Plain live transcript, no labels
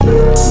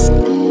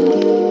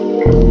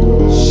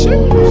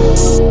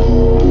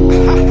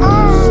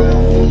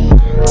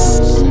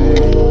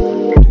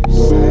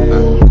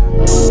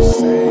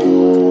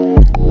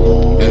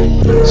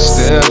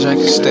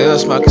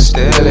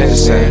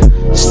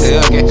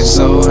getting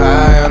so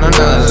high on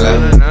another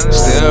level.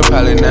 Still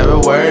probably never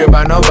worry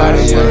about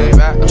nobody,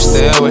 yeah. I'm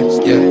still with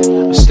it,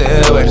 yeah. I'm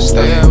still with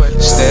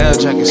it, still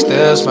drinking,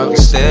 still smoking,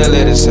 still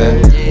lit as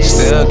hell.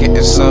 Still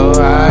getting so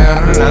high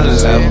on another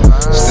level.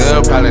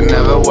 Still probably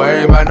never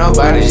worry about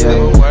nobody, yeah.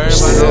 I'm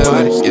still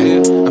with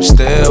it, yeah. I'm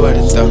still with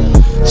it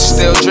though.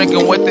 Still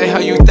drinking, what the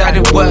hell you thought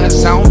it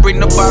was? I don't bring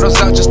the bottles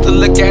out just to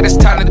look at, it's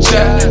time to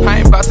judge. I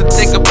ain't about to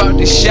think about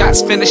these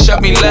shots, finish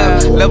up me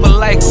love. Level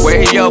like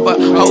way over,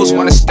 hoes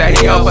wanna stay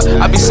over.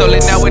 I be so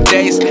lit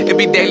nowadays, it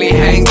be daily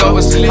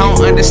hangovers. I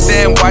don't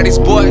understand why these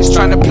boys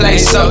tryna play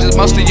soldiers.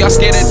 Most of y'all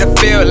scared of the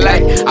field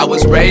like I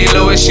was Ray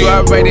Lewis. You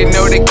already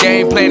know the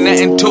game, play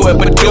nothing to it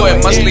but do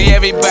it. Mostly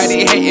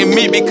everybody hating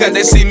me because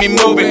they see me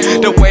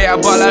moving. The way I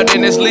ball out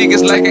in this league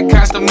is like a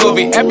constant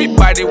movie.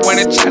 Everybody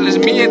wanna challenge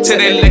me until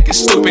they looking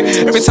stupid.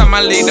 Every time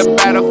I leave the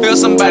battlefield,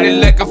 somebody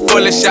looking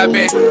foolish. I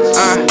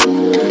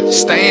been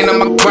staying on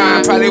my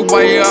grind. Probably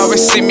why you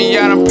always see me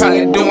out. I'm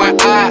probably doing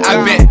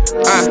I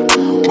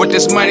been with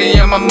this money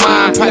in my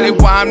mind. Probably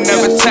why I'm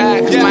never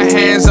tired, cause my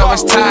hands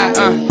always tied.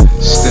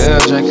 Still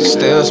drinking,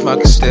 still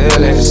smoking, still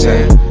lit the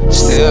same.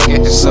 Still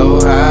getting so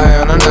high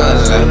on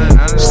another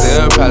level.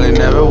 Still probably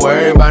never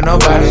worry about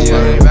nobody,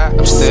 yeah.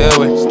 I'm still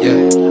with it,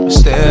 yeah. I'm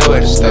still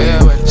with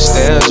it,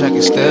 still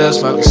drinking, still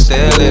smoking,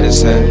 still lit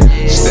as hell.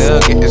 Still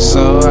getting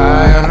so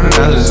high on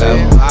another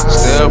level.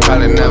 Still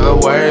probably never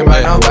worry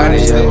about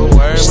nobody, yeah.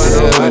 I'm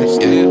still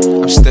with it,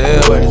 yeah. I'm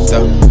still with it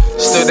though.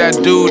 Still that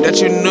dude that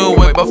you knew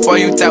way before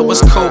you thought was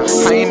cool.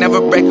 I ain't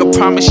never break a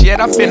promise yet,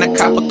 I'm finna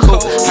cop a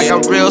coupe. I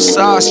got real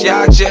sauce,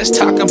 y'all just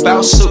talking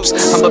about soups.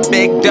 I'm a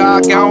big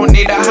dog, I don't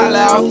need a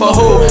holler out for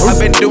who. I've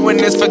been doing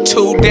this for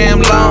too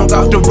damn long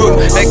off the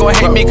roof. They gon'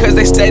 hate me cause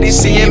they steady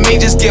seeing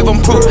me, just give them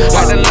proof.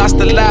 I done lost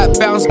a lot,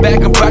 bounced back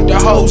and brought the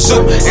whole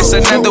zoo. It's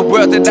another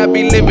world that I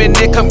be living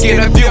in, come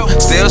get a view.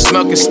 Still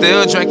smoking,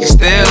 still drinking,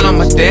 still on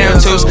my damn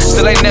tools.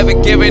 Still ain't never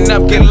giving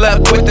up, get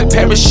luck with the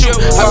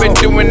parachute. I've been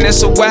doing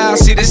this a while,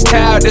 see this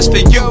town, this for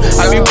you.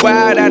 I be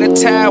wild out of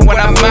town when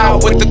I'm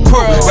out with the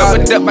crew.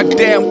 Rubbing up my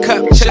damn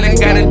cup, chillin',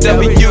 got a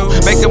W.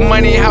 Making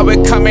money how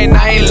it comin',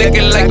 I ain't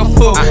looking like a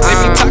fool. They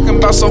be talking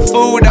about some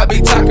food, I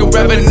be talking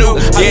revenue.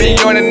 Getting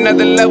on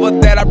another level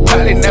that I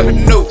probably never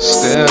knew.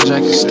 Still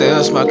drinking,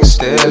 still smoking,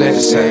 still lit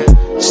the same.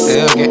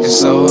 Still getting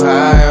so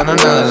high on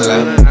another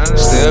level.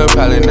 Still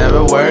probably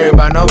never worry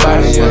about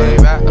nobody,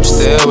 yeah. I'm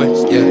still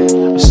with it,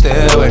 yeah. I'm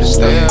still with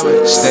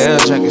it, still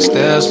drinking,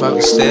 still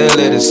smoking, still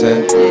lit as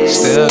hell.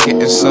 Still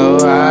getting so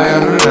high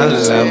on another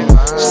level.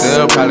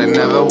 Still probably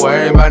never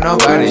worry about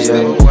nobody,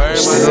 yeah. I'm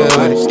still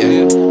with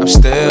it, yeah. I'm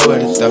still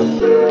with it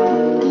though.